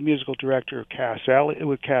 he became musical director of Cass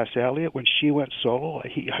Elliot when she went solo.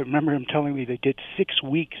 I remember him telling me they did 6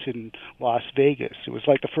 weeks in Las Vegas. It was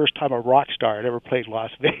like the first time a rock star had ever played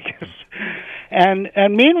Las Vegas. And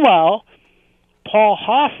meanwhile, Paul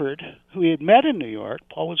Hofford, who he had met in New York,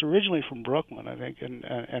 Paul was originally from Brooklyn, I think, and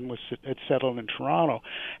had settled in Toronto,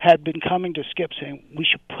 had been coming to Skip saying, we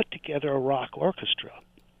should put together a rock orchestra.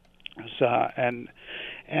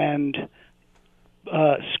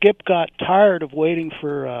 Skip got tired of waiting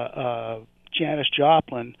for Janis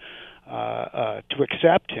Joplin to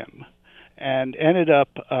accept him, and ended up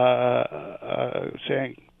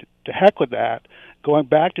saying, to heck with that, going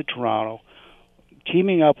back to Toronto,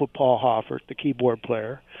 teaming up with Paul Hoffert, the keyboard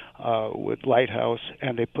player, with Lighthouse,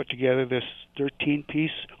 and they put together this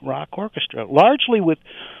 13-piece rock orchestra, largely with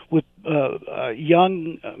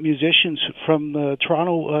young musicians from the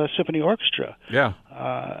Toronto Symphony Orchestra. Yeah,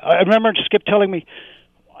 I remember Skip telling me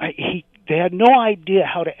they had no idea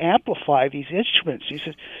how to amplify these instruments. He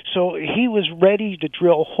said, so he was ready to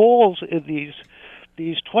drill holes in these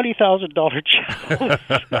these $20,000 cellos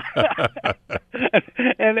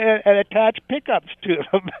and attach pickups to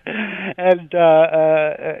them, and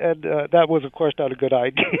that was, of course, not a good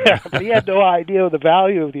idea. But he had no idea of the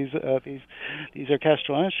value of these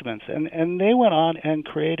orchestral instruments, and they went on and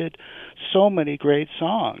created so many great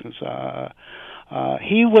songs.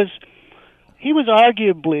 He was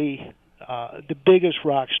arguably the biggest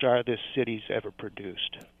rock star this city's ever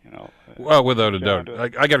produced. Well, without a doubt.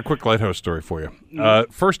 I got a quick Lighthouse story for you.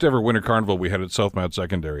 First ever Winter Carnival we had at Southmount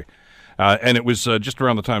Secondary. And it was just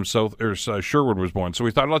around the time Sherwood was born. So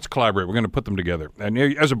we thought, let's collaborate. We're going to put them together. And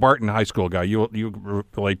as a Barton High School guy, you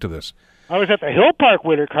relate to this. I was at the Hill Park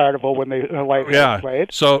Winter Carnival when they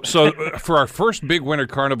played. So for our first big Winter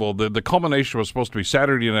Carnival, the culmination was supposed to be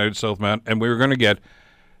Saturday night at Southmount, and we were going to get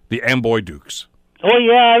the Amboy Dukes. Oh,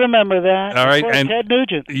 yeah, I remember that. All right, and Ted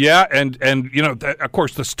Nugent. Yeah, and of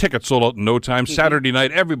course, this ticket sold out in no time. Mm-hmm. Saturday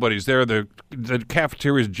night, everybody's there. The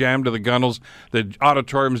cafeteria's jammed to the gunnels. The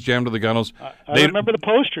auditorium's jammed to the gunnels. I remember the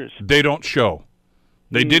posters. They don't show.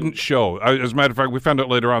 They didn't show. As a matter of fact, we found out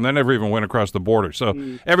later on, they never even went across the border.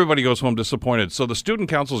 So everybody goes home disappointed. So the student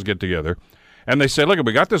councils get together, and they say, look,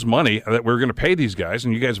 we got this money that we're going to pay these guys,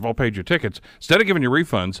 and you guys have all paid your tickets. Instead of giving you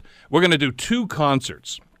refunds, we're going to do 2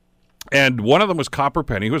 concerts. And one of them was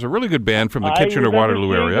Copperpenny, who was a really good band from the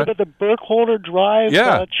Kitchener-Waterloo area. At the Burkholder Drive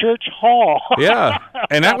Church Hall. Yeah,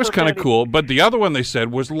 and that was kind of cool. But the other one they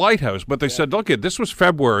said was Lighthouse. But they said, look, this was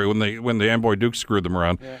February when the Amboy Dukes screwed them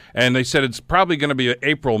around. Yeah. And they said it's probably going to be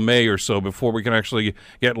April, May or so before we can actually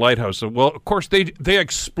get Lighthouse. So, well, of course, they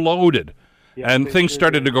exploded. Yeah, and things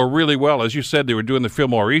started to go really well. As you said, they were doing the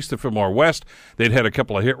Fillmore East, the Fillmore West. They'd had a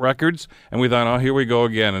couple of hit records, and we thought, oh, here we go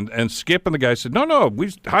again. And Skip and the guy said, no,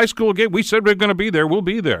 high school game. We said we're going to be there. We'll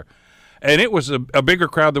be there. And it was a bigger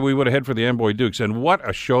crowd than we would have had for the Amboy Dukes. And what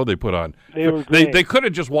a show they put on. They were great. They could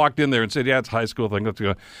have just walked in there and said, yeah, it's a high school thing. Let's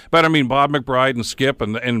go. But, I mean, Bob McBride and Skip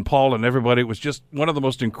and Paul and everybody, it was just one of the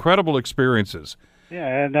most incredible experiences.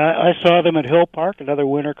 Yeah, and I saw them at Hill Park, another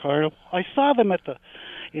Winter Carnival. I saw them at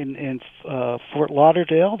in Fort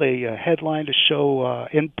Lauderdale. They headlined a show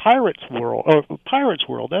in Pirates World.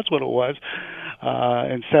 That's what it was,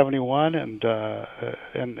 in '71, and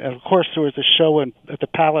of course there was a show at the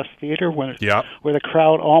Palace Theater where the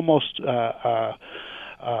crowd almost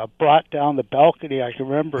brought down the balcony. I can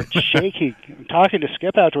remember it shaking. Talking to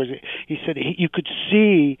Skip afterwards, he said you could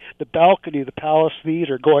see the balcony of the Palace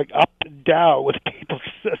Theater going up and down with people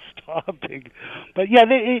stomping. But yeah,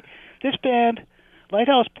 this band.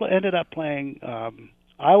 Lighthouse ended up playing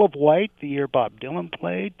Isle of Wight the year Bob Dylan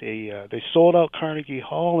played. They sold out Carnegie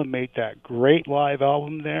Hall and made that great live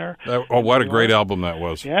album there. What a great album that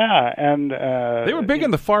was! Yeah, and they were big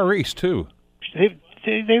in the Far East too. They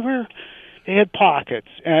had pockets,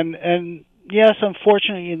 and yes,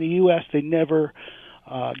 unfortunately in the U.S. they never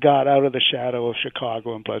got out of the shadow of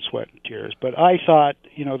Chicago and Blood, Sweat, and Tears. But I thought,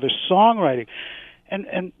 the songwriting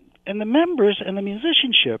and the members and the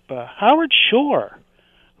musicianship, Howard Shore,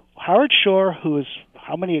 who is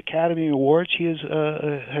how many Academy Awards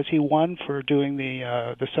has he won for doing the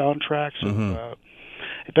soundtracks? Mm-hmm.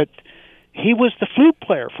 But he was the flute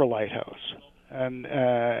player for Lighthouse, and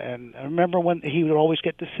I remember when he would always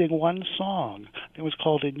get to sing one song. It was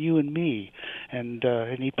called "In You and Me," and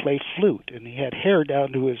he played flute, and he had hair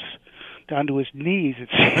down to his knees. It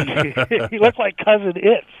seemed he looked like Cousin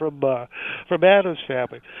It from Addams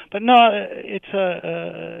Family. But no, it's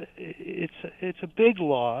a big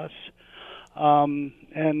loss, and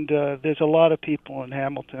there's a lot of people in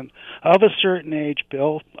Hamilton of a certain age,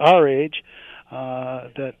 Bill, our age,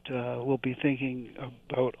 that will be thinking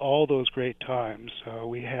about all those great times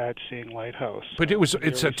we had seeing Lighthouse. But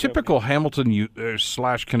it's a typical Hamilton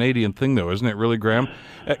 / Canadian thing, though, isn't it, really, Graham?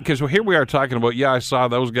 Because here we are talking about, I saw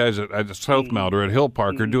those guys at Southmount or at Hill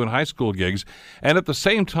Park are doing high school gigs, and at the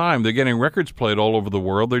same time, they're getting records played all over the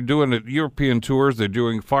world. They're doing European tours. They're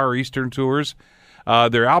doing Far Eastern tours.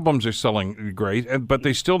 Their albums are selling great, but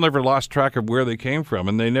they still never lost track of where they came from,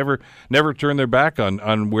 and they never turned their back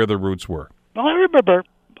on where their roots were. Well, I remember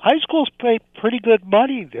high schools paid pretty good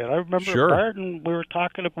money then. I remember Barton. We were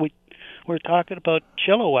talking about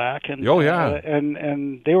Chilliwack, and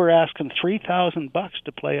and they were asking $3,000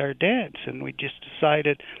 to play our dance, and we just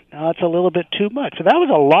decided it's a little bit too much. So that was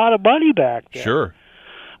a lot of money back then. Sure.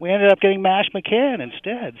 We ended up getting Mash McCann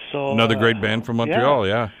instead. So another great band from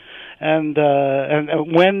Montreal, And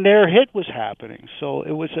when their hit was happening, so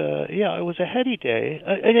it was a heady day.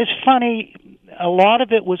 And it's funny, a lot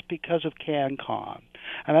of it was because of CanCon,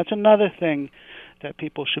 and that's another thing that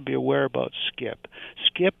people should be aware about Skip.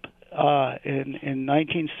 Skip in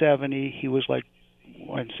 1970, he was like,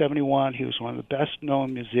 in '71, he was one of the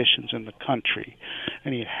best-known musicians in the country,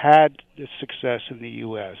 and he had this success in the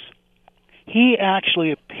U.S. He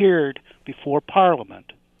actually appeared before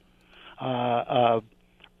Parliament,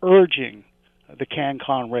 urging the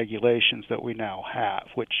CanCon regulations that we now have,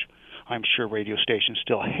 which I'm sure radio stations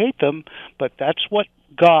still hate them, but that's what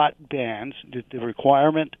got bans, the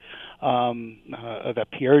requirement that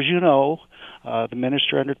Pierre Junot, the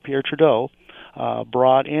minister under Pierre Trudeau,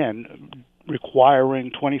 brought in,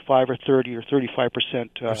 requiring 25 or 30 or 35%.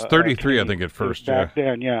 It was 33, I think, at first. Back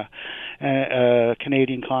then,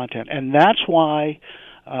 Canadian content. And that's why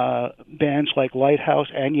bands like Lighthouse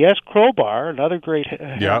and, yes, Crowbar, another great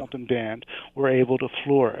Hamilton band, were able to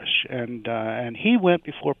flourish. And he went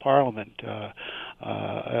before Parliament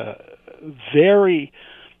very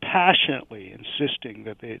passionately insisting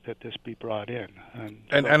that this be brought in.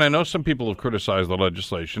 And I know some people have criticized the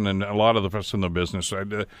legislation, and a lot of the us in the business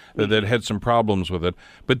that had some problems with it.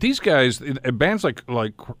 But these guys, bands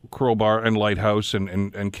like Crowbar and Lighthouse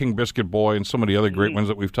and King Biscuit Boy and some of the other great ones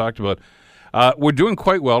that we've talked about, were doing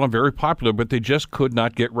quite well and very popular, but they just could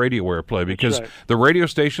not get radio airplay because the radio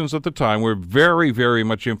stations at the time were very, very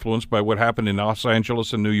much influenced by what happened in Los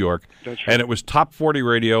Angeles and New York. And it was top 40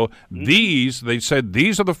 radio. They said,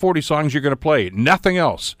 these are the 40 songs you're going to play, nothing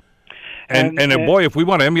else. And boy, if we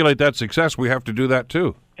want to emulate that success, we have to do that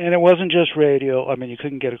too. And it wasn't just radio. I mean, you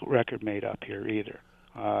couldn't get a record made up here either.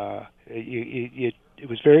 It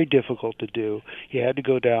was very difficult to do. You had to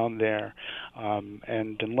go down there,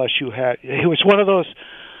 and unless you had, it was one of those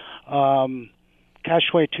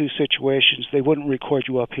catch-22 situations. They wouldn't record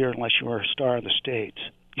you up here unless you were a star in the States.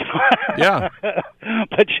 Yeah.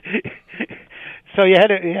 But so you had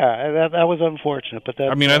to, that was unfortunate. But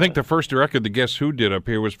that, I think the first record the Guess Who did up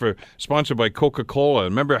here was sponsored by Coca-Cola.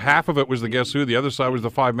 Remember, half of it was the Guess Who, the other side was the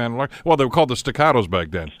five-man. Well, they were called the Staccatos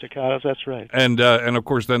back then. Staccatos, that's right. And of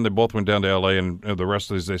course, then they both went down to L.A., and the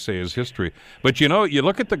rest, as they say, is history. But you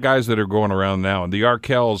look at the guys that are going around now, and the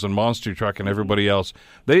Arkells and Monster Truck and everybody else.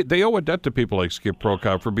 They owe a debt to people like Skip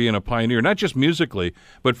Prokop for being a pioneer, not just musically,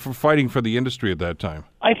 but for fighting for the industry at that time.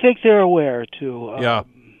 I think they're aware too. Yeah.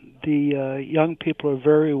 The young people are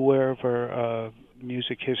very aware of our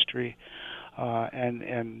music history,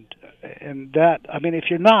 and that. I mean,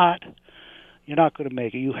 if you're not going to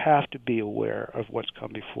make it. You have to be aware of what's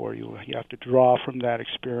come before you. You have to draw from that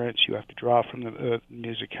experience. You have to draw from the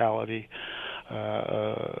musicality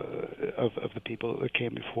of the people that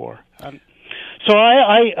came before. So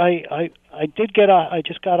I did get. I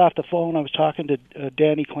just got off the phone. I was talking to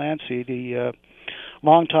Danny Clancy, the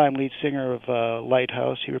longtime lead singer of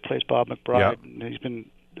Lighthouse. He replaced Bob McBride. Yep. And he's been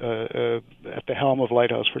at the helm of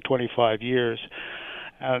Lighthouse for 25 years.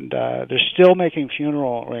 And they're still making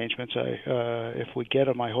funeral arrangements. If we get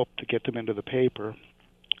them, I hope to get them into the paper.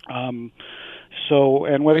 And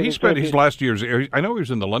whether he spent his last years. I know he was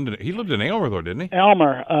in the London. He lived in Aylmer, though, didn't he?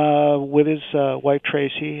 Aylmer, with his wife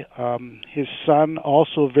Tracy. His son,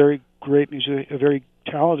 also a very great music, a very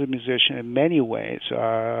talented musician in many ways.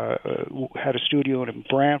 Had a studio in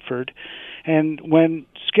Brantford, and when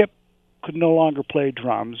Skip could no longer play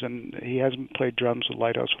drums, and he hasn't played drums with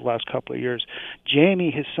Lighthouse for the last couple of years, Jamie,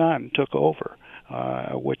 his son, took over,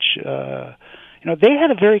 which they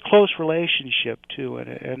had a very close relationship too,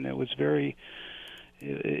 and it was very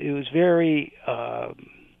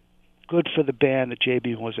good for the band that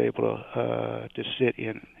JB was able to sit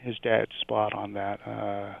in his dad's spot on that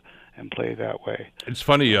and play that way. It's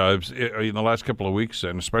funny, in the last couple of weeks,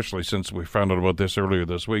 and especially since we found out about this earlier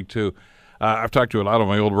this week too, I've talked to a lot of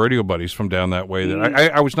my old radio buddies from down that way. That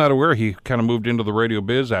I was not aware he kind of moved into the radio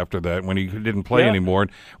biz after that when he didn't play anymore,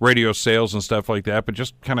 and radio sales and stuff like that, but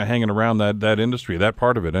just kind of hanging around that industry, that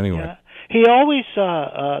part of it anyway. Yeah. He always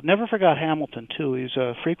never forgot Hamilton, too. He's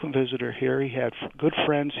a frequent visitor here. He had good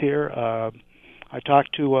friends here. I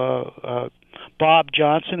talked to Bob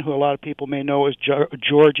Johnson, who a lot of people may know as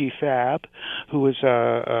Georgie Fab, who was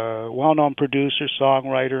a well-known producer,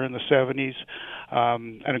 songwriter in the 70s,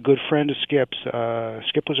 and a good friend of Skip's.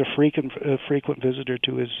 Skip was a frequent visitor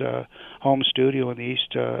to his home studio in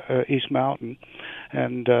the East Mountain,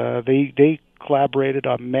 and they collaborated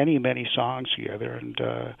on many songs together, and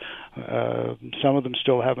some of them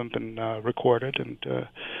still haven't been recorded, and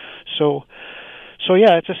so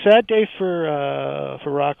yeah, it's a sad day for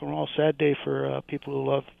rock and roll, sad day for people who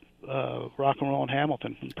love rock and roll in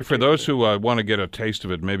Hamilton. For those who want to get a taste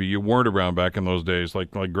of it, maybe you weren't around back in those days,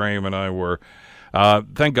 like Graham and I were.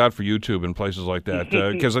 Thank God for YouTube and places like that,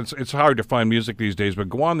 because it's hard to find music these days. But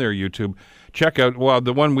go on there, YouTube, check out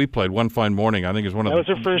the one we played, "One Fine Morning." I think is one of that was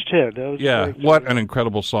her first hit. What an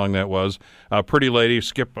incredible song that was. "Pretty Lady,"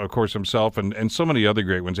 Skip, of course, himself, and so many other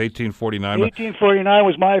great ones. 1849. 1849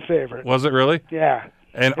 was my favorite. Was it really? Yeah.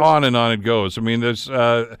 And on it goes. I mean, there's.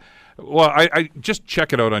 I just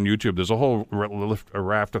check it out on YouTube. There's a whole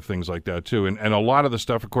raft of things like that too, and a lot of the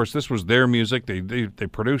stuff. Of course, this was their music. They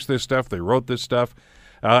produced this stuff. They wrote this stuff,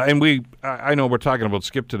 and I know we're talking about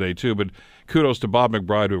Skip today too, but kudos to Bob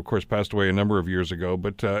McBride, who of course passed away a number of years ago,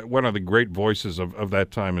 but one of the great voices of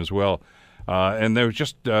that time as well. And there was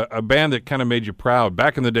just a band that kind of made you proud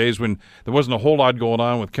back in the days when there wasn't a whole lot going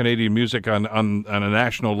on with Canadian music on a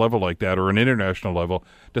national level like that or an international level.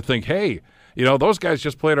 To think, hey, those guys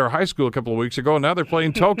just played our high school a couple of weeks ago. Now they're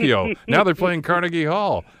playing Tokyo. Now they're playing Carnegie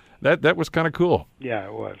Hall. That was kind of cool. Yeah,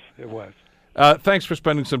 it was. It was. Thanks for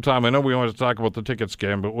spending some time. I know we wanted to talk about the ticket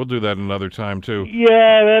scam, but we'll do that another time too.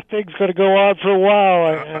 Yeah, that thing's going to go on for a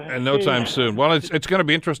while. And no time soon. Well, it's going to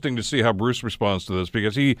be interesting to see how Bruce responds to this,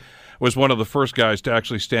 because he was one of the first guys to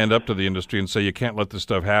actually stand up to the industry and say you can't let this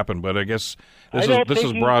stuff happen. But I guess this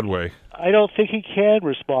is Broadway. I don't think he can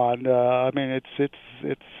respond. I mean,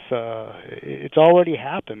 it's already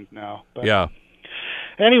happened now. But yeah.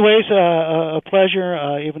 Anyways, a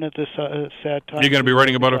pleasure, even at this sad time. You're going to be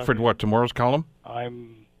writing about it for what, tomorrow's column?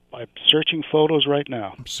 I'm searching photos right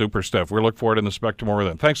now. Super stuff. We'll look for it in the Spec tomorrow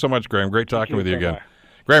then. Thanks so much, Graham. Great talking with you again. Bye-bye.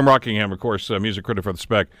 Graham Rockingham, of course, music critic for the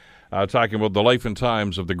Spec, talking about the life and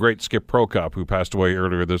times of the great Skip Prokop, who passed away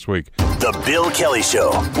earlier this week. The Bill Kelly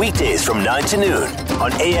Show, weekdays from 9 to noon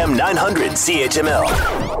on AM 900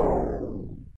 CHML.